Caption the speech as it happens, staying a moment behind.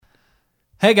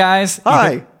Hey guys.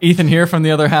 Hi. Ethan here from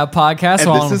the Other Half Podcast.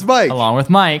 And this is Mike. Along with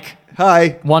Mike.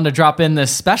 Hi. Wanted to drop in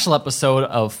this special episode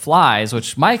of Flies,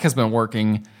 which Mike has been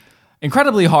working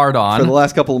incredibly hard on. For the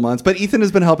last couple of months. But Ethan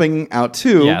has been helping out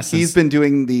too. Yes. He's been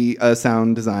doing the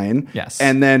sound design. Yes.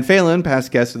 And then Phelan,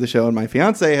 past guest of the show, and my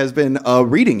fiance has been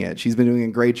reading it. She's been doing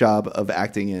a great job of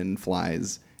acting in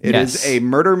Flies. It is a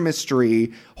murder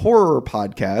mystery horror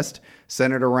podcast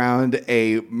centered around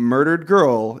a murdered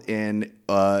girl in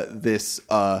this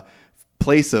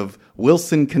place of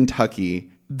Wilson,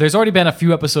 Kentucky. There's already been a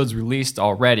few episodes released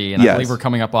already, and I believe we're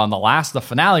coming up on the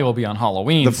finale will be on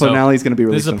Halloween. The finale is going to be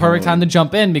released. This is a perfect time to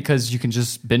jump in because you can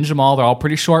just binge them all. They're all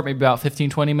pretty short, maybe about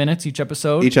 15-20 minutes each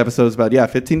episode. Each episode is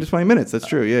about 15 to 20 minutes. That's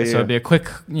true. Yeah. So it'd be a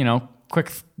quick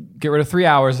get rid of 3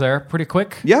 hours there. Pretty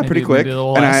quick. Yeah, maybe, pretty quick. Maybe a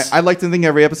little and less. I like to think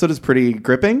every episode is pretty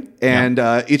gripping. And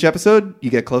each episode, you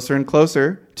get closer and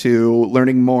closer to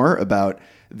learning more about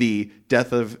the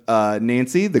death of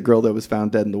Nancy, the girl that was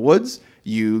found dead in the woods.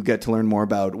 You get to learn more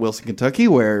about Wilson, Kentucky,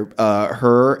 where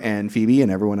her and Phoebe and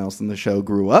everyone else in the show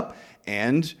grew up.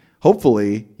 And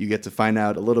hopefully you get to find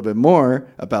out a little bit more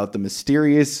about the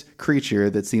mysterious creature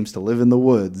that seems to live in the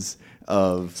woods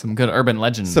of some good urban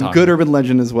legend. Good urban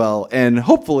legend as well. And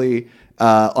hopefully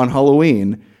on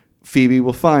Halloween, Phoebe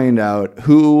will find out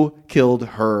who killed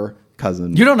her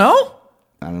cousin. You don't know?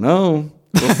 I don't know.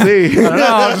 We'll see. I don't know.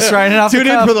 I'm just writing it off. Tune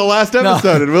in for the last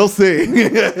episode and we'll see.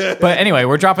 But anyway,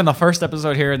 we're dropping the first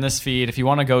episode here in this feed. If you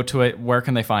want to go to it, where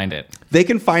can they find it? They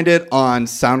can find it on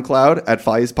SoundCloud at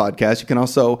Flies Podcast. You can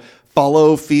also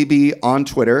follow Phoebe on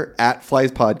Twitter at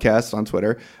Flies Podcast on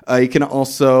Twitter. You can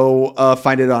also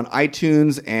find it on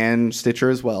iTunes and Stitcher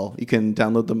as well. You can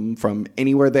download them from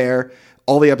anywhere there.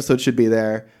 All the episodes should be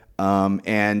there.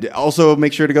 And also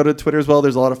make sure to go to Twitter as well.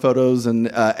 There's a lot of photos and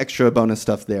extra bonus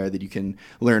stuff there that you can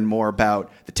learn more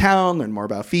about the town, learn more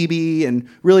about Phoebe, and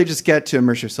really just get to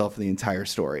immerse yourself in the entire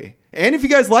story. And if you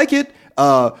guys like it,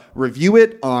 review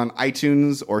it on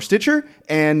iTunes or Stitcher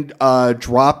and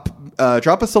drop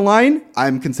us a line.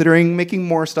 I'm considering making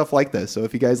more stuff like this. So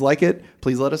if you guys like it,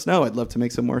 please let us know. I'd love to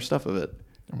make some more stuff of it.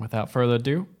 And without further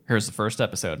ado, here's the first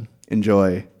episode.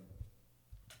 Enjoy.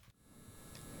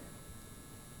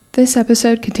 This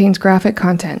episode contains graphic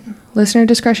content. Listener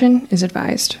discretion is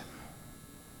advised.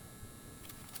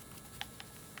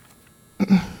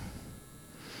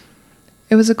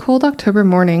 It was a cold October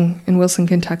morning in Wilson,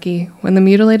 Kentucky, when the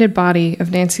mutilated body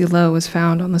of Nancy Lowe was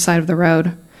found on the side of the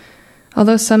road.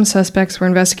 Although some suspects were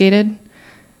investigated,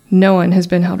 no one has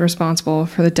been held responsible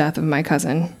for the death of my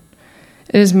cousin.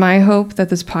 It is my hope that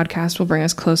this podcast will bring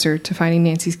us closer to finding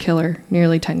Nancy's killer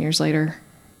nearly 10 years later.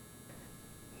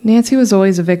 Nancy was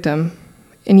always a victim,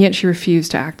 and yet she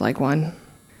refused to act like one.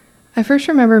 I first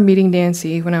remember meeting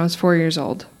Nancy when I was 4 years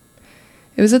old.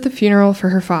 It was at the funeral for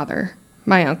her father,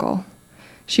 my uncle.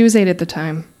 She was 8 at the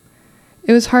time.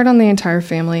 It was hard on the entire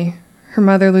family, her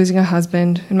mother losing a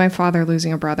husband and my father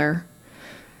losing a brother.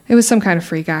 It was some kind of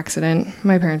freak accident.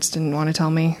 My parents didn't want to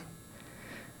tell me.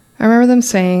 I remember them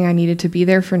saying I needed to be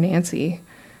there for Nancy,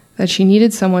 that she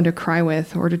needed someone to cry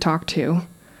with or to talk to.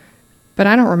 But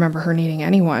I don't remember her needing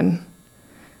anyone.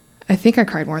 I think I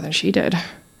cried more than she did.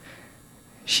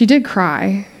 She did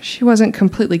cry. She wasn't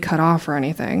completely cut off or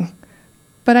anything.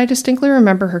 But I distinctly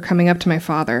remember her coming up to my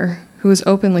father, who was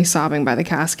openly sobbing by the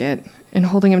casket, and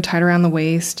holding him tight around the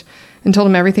waist, and told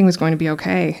him everything was going to be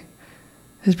okay.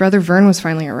 His brother Vern was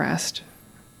finally at rest.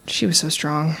 She was so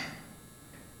strong.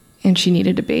 And she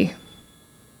needed to be.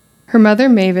 Her mother,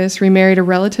 Mavis, remarried a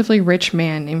relatively rich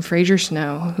man named Fraser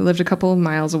Snow, who lived a couple of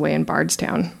miles away in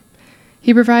Bardstown.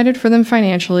 He provided for them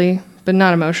financially, but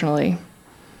not emotionally.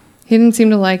 He didn't seem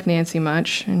to like Nancy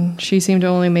much, and she seemed to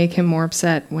only make him more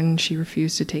upset when she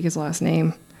refused to take his last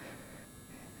name.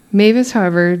 Mavis,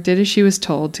 however, did as she was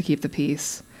told to keep the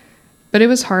peace. But it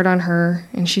was hard on her,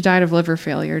 and she died of liver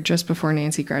failure just before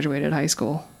Nancy graduated high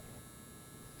school.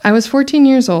 I was 14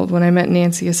 years old when I met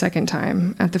Nancy a second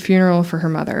time, at the funeral for her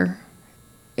mother.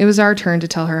 It was our turn to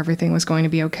tell her everything was going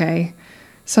to be okay,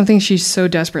 something she so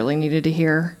desperately needed to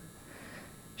hear.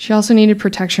 She also needed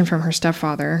protection from her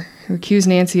stepfather, who accused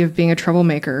Nancy of being a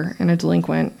troublemaker and a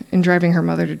delinquent and driving her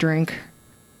mother to drink.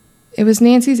 It was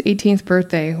Nancy's 18th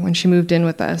birthday when she moved in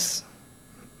with us.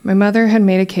 My mother had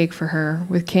made a cake for her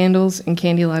with candles and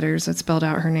candy letters that spelled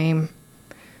out her name.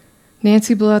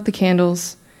 Nancy blew out the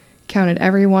candles, counted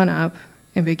every one up,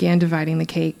 and began dividing the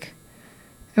cake.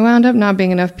 It wound up not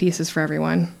being enough pieces for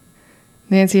everyone.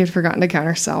 Nancy had forgotten to count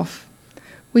herself.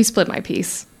 We split my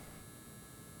piece.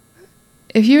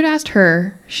 If you had asked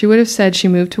her, she would have said she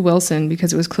moved to Wilson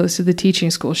because it was close to the teaching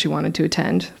school she wanted to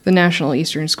attend, the National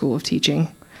Eastern School of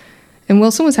Teaching. And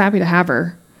Wilson was happy to have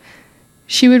her.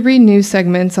 She would read news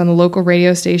segments on the local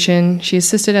radio station. She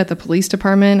assisted at the police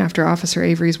department after Officer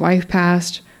Avery's wife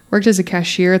passed, worked as a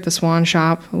cashier at the Swan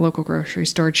Shop, a local grocery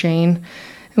store chain,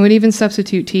 and would even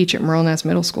substitute teach at Merle Ness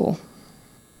Middle School.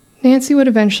 Nancy would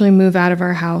eventually move out of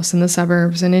our house in the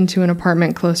suburbs and into an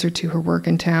apartment closer to her work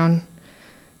in town.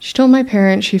 She told my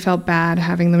parents she felt bad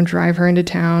having them drive her into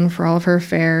town for all of her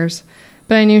affairs,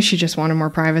 but I knew she just wanted more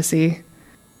privacy.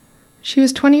 She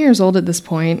was 20 years old at this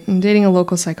point and dating a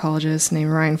local psychologist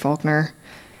named Ryan Faulkner.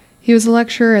 He was a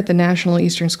lecturer at the National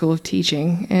Eastern School of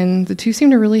Teaching, and the two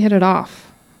seemed to really hit it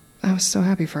off. I was so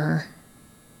happy for her.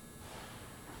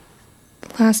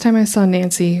 The last time I saw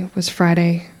Nancy was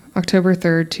Friday, October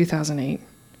 3rd, 2008.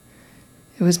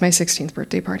 It was my 16th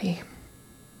birthday party.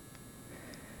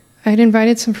 I had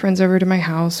invited some friends over to my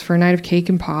house for a night of cake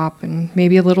and pop and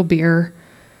maybe a little beer.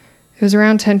 It was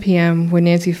around 10 p.m. when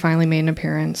Nancy finally made an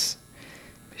appearance.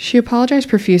 She apologized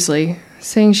profusely,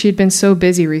 saying she had been so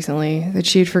busy recently that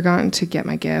she had forgotten to get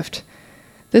my gift.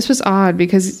 This was odd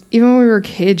because even when we were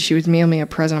kids, she would mail me a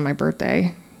present on my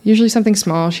birthday, usually something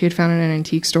small she had found in an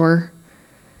antique store.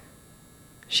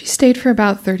 She stayed for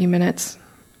about 30 minutes.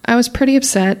 I was pretty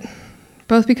upset,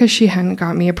 both because she hadn't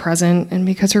got me a present and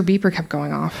because her beeper kept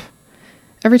going off.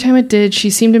 Every time it did, she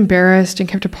seemed embarrassed and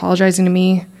kept apologizing to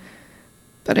me,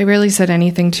 but I rarely said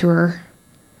anything to her.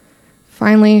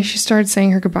 Finally, she started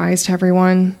saying her goodbyes to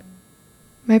everyone.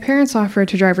 My parents offered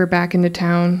to drive her back into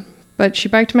town, but she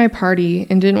biked to my party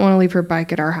and didn't want to leave her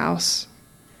bike at our house.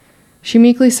 She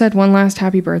meekly said one last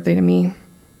happy birthday to me.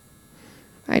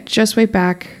 I just waved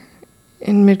back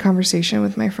in mid-conversation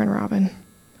with my friend Robin.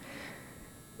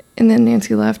 And then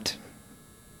Nancy left,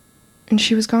 and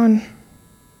she was gone.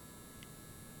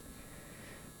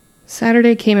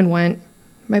 Saturday came and went.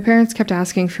 My parents kept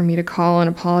asking for me to call and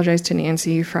apologize to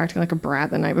Nancy for acting like a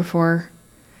brat the night before.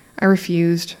 I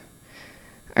refused.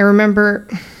 I remember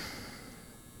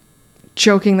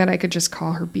joking that I could just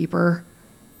call her beeper.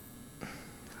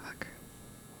 Fuck.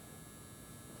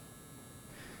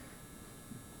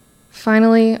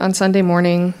 Finally, on Sunday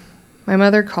morning, my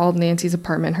mother called Nancy's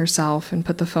apartment herself and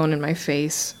put the phone in my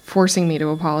face, forcing me to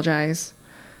apologize.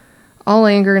 All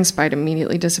anger and spite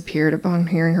immediately disappeared upon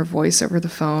hearing her voice over the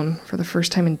phone for the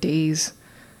first time in days.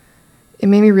 It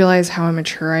made me realize how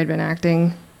immature I'd been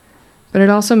acting, but it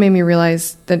also made me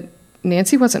realize that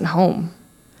Nancy wasn't home.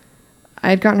 I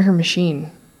had gotten her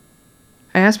machine.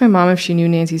 I asked my mom if she knew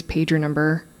Nancy's pager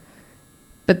number,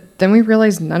 but then we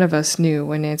realized none of us knew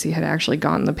when Nancy had actually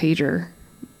gotten the pager,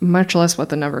 much less what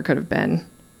the number could have been.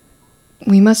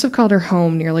 We must have called her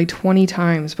home nearly 20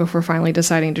 times before finally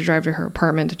deciding to drive to her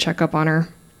apartment to check up on her.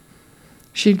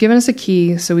 She'd given us a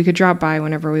key so we could drop by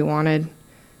whenever we wanted.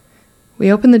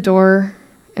 We opened the door,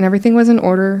 and everything was in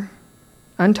order,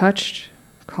 untouched,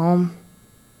 calm.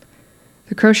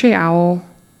 The crochet owl,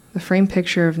 the framed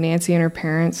picture of Nancy and her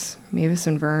parents, Mavis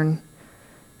and Vern,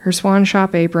 her Swan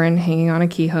Shop apron hanging on a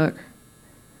key hook.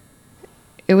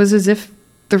 It was as if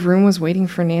the room was waiting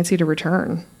for Nancy to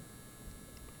return.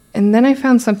 And then I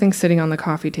found something sitting on the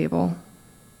coffee table.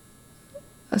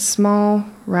 A small,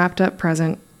 wrapped-up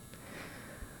present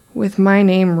with my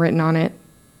name written on it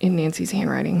in Nancy's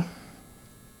handwriting.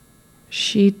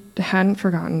 She hadn't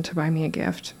forgotten to buy me a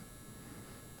gift.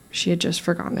 She had just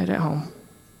forgotten it at home.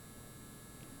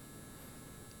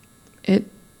 It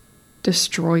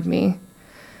destroyed me.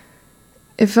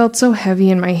 It felt so heavy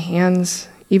in my hands,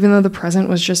 even though the present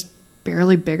was just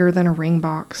barely bigger than a ring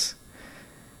box.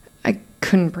 I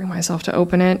couldn't bring myself to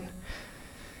open it.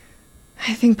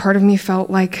 I think part of me felt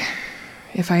like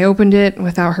if I opened it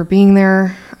without her being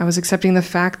there, I was accepting the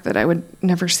fact that I would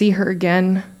never see her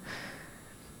again.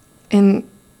 And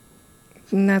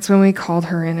that's when we called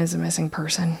her in as a missing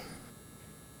person.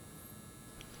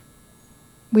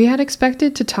 We had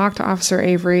expected to talk to Officer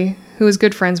Avery, who was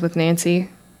good friends with Nancy,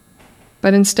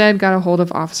 but instead got a hold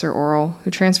of Officer Oral,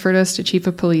 who transferred us to Chief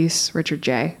of Police Richard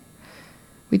J.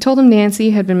 We told him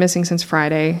Nancy had been missing since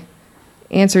Friday,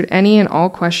 answered any and all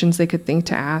questions they could think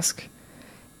to ask,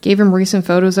 gave him recent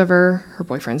photos of her, her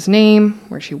boyfriend's name,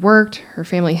 where she worked, her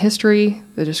family history,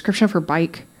 the description of her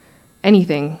bike,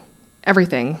 anything,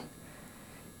 everything.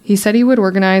 He said he would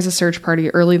organize a search party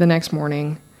early the next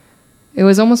morning. It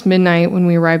was almost midnight when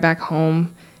we arrived back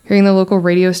home, hearing the local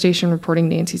radio station reporting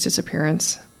Nancy's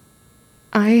disappearance.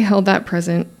 I held that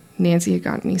present Nancy had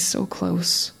gotten me so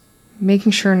close,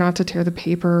 making sure not to tear the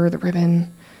paper or the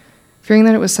ribbon, fearing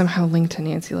that it was somehow linked to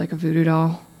Nancy like a voodoo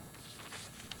doll.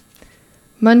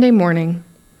 Monday morning.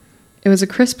 It was a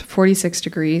crisp 46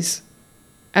 degrees.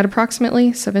 At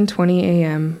approximately 7:20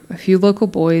 a.m., a few local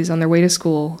boys on their way to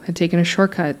school had taken a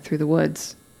shortcut through the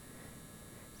woods.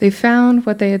 They found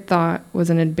what they had thought was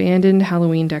an abandoned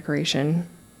Halloween decoration,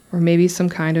 or maybe some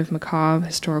kind of macabre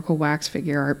historical wax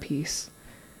figure art piece.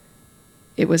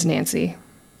 It was Nancy.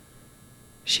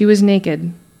 She was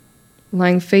naked,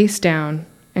 lying face down,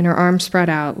 and her arms spread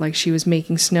out like she was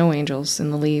making snow angels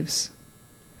in the leaves.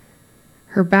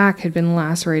 Her back had been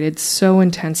lacerated so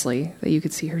intensely that you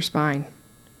could see her spine.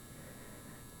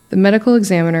 The medical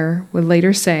examiner would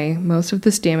later say most of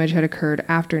this damage had occurred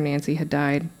after Nancy had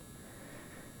died.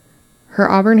 Her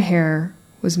auburn hair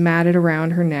was matted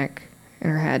around her neck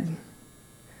and her head.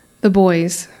 The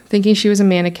boys, thinking she was a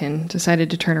mannequin, decided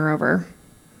to turn her over.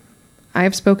 I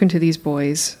have spoken to these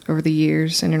boys over the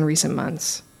years and in recent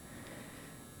months.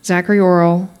 Zachary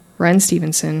Orrell, Ren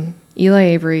Stevenson, Eli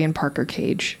Avery, and Parker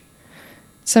Cage.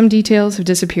 Some details have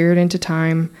disappeared into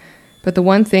time, but the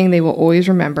one thing they will always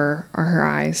remember are her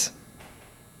eyes.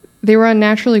 They were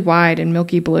unnaturally wide and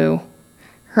milky blue.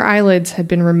 Her eyelids had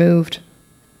been removed,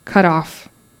 cut off,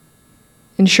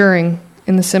 ensuring,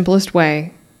 in the simplest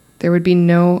way, there would be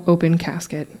no open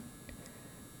casket.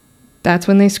 That's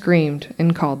when they screamed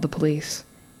and called the police.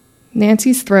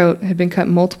 Nancy's throat had been cut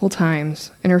multiple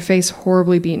times and her face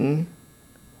horribly beaten.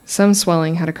 Some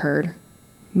swelling had occurred,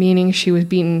 meaning she was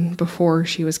beaten before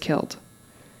she was killed.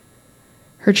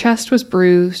 Her chest was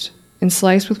bruised and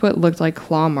sliced with what looked like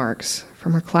claw marks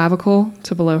from her clavicle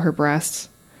to below her breasts.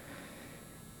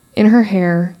 In her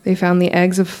hair, they found the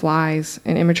eggs of flies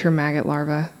and immature maggot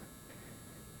larvae.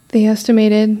 They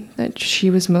estimated that she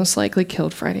was most likely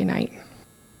killed Friday night.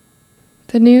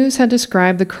 The news had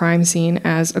described the crime scene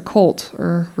as occult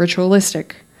or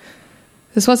ritualistic.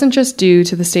 This wasn't just due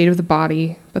to the state of the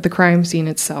body, but the crime scene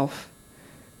itself.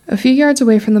 A few yards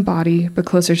away from the body, but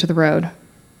closer to the road,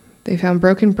 they found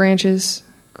broken branches,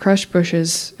 crushed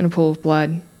bushes, and a pool of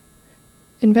blood.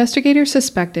 Investigators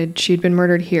suspected she'd been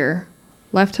murdered here,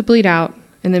 left to bleed out,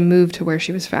 and then moved to where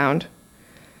she was found.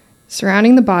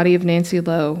 Surrounding the body of Nancy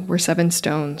Lowe were 7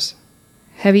 stones,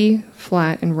 heavy,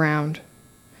 flat, and round,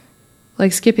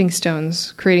 like skipping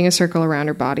stones, creating a circle around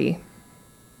her body.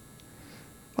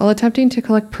 While attempting to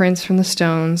collect prints from the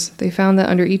stones, they found that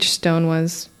under each stone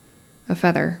was a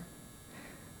feather,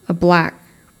 a black,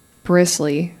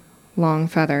 bristly, long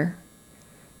feather,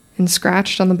 and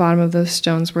scratched on the bottom of those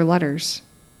stones were letters.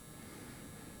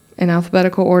 In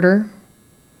alphabetical order,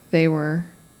 they were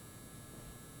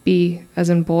B as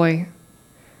in boy,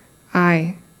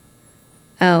 I,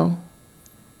 L,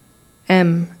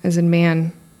 M as in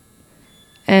man,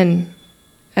 N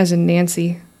as in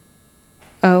Nancy,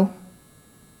 O,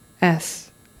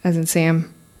 S as in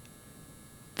Sam.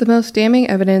 The most damning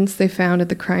evidence they found at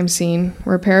the crime scene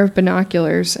were a pair of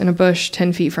binoculars and a bush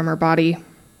 10 feet from her body.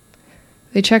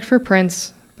 They checked for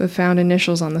prints, but found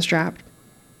initials on the strap.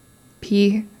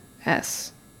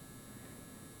 P.S.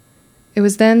 It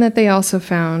was then that they also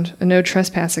found a no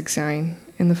trespassing sign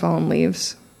in the fallen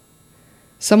leaves.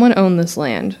 Someone owned this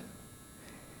land.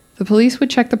 The police would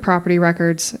check the property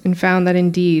records and found that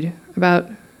indeed about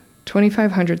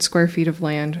 2,500 square feet of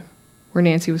land where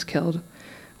Nancy was killed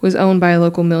was owned by a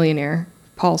local millionaire,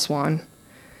 Paul Swan,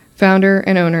 founder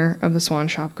and owner of the Swan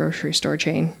Shop grocery store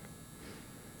chain.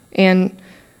 And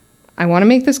I want to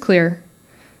make this clear,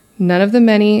 none of the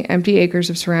many empty acres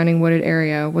of surrounding wooded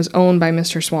area was owned by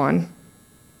Mr. Swan.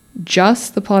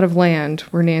 Just the plot of land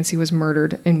where Nancy was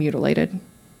murdered and mutilated.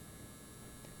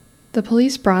 The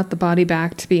police brought the body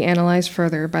back to be analyzed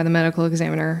further by the medical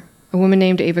examiner, a woman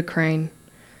named Ava Crane.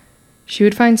 She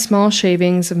would find small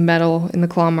shavings of metal in the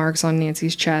claw marks on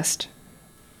Nancy's chest.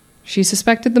 She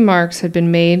suspected the marks had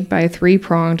been made by a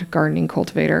 3-pronged gardening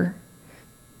cultivator.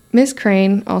 Ms.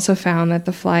 Crane also found that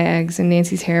the fly eggs in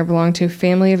Nancy's hair belonged to a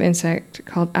family of insect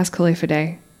called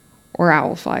Asclepidae, or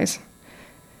owl flies.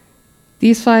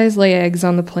 These flies lay eggs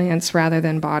on the plants rather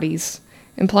than bodies,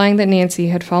 implying that Nancy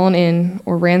had fallen in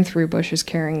or ran through bushes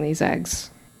carrying these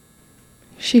eggs.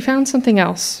 She found something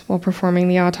else while performing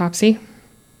the autopsy.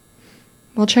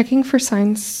 While checking for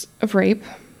signs of rape,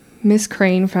 Miss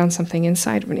Crane found something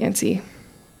inside of Nancy.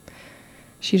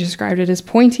 She described it as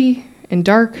pointy and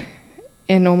dark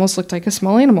and almost looked like a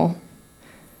small animal.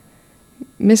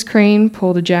 Miss Crane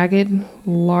pulled a jagged,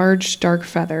 large, dark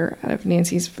feather out of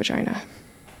Nancy's vagina.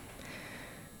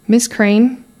 Miss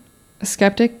Crane, a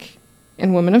skeptic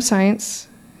and woman of science,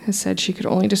 has said she could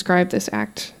only describe this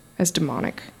act as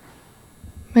demonic.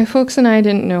 My folks and I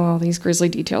didn't know all these grisly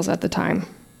details at the time.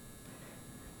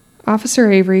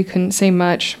 Officer Avery couldn't say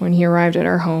much when he arrived at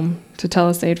our home to tell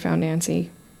us they had found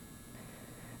Nancy.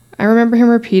 I remember him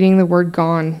repeating the word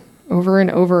gone over and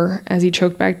over as he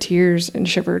choked back tears and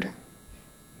shivered.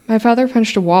 My father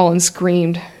punched a wall and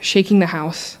screamed, shaking the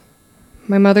house.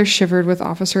 My mother shivered with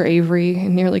Officer Avery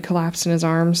and nearly collapsed in his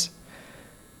arms.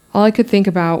 All I could think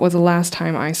about was the last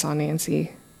time I saw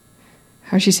Nancy.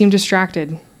 How she seemed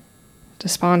distracted,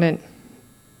 despondent,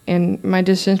 and my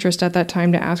disinterest at that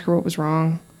time to ask her what was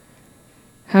wrong.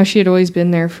 How she had always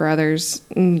been there for others,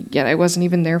 and yet I wasn't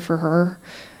even there for her.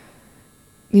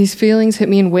 These feelings hit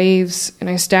me in waves, and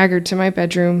I staggered to my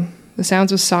bedroom, the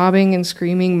sounds of sobbing and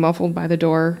screaming muffled by the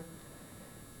door.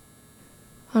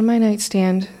 On my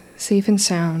nightstand, safe and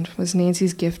sound, was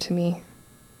Nancy's gift to me.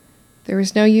 There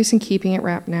was no use in keeping it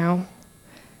wrapped now.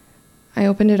 I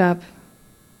opened it up,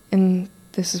 and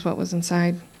this is what was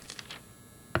inside.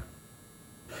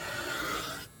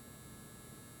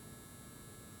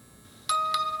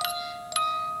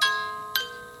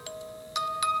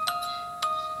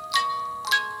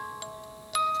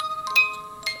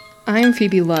 I am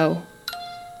Phoebe Lowe,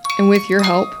 and with your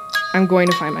help, I'm going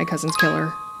to find my cousin's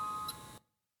killer.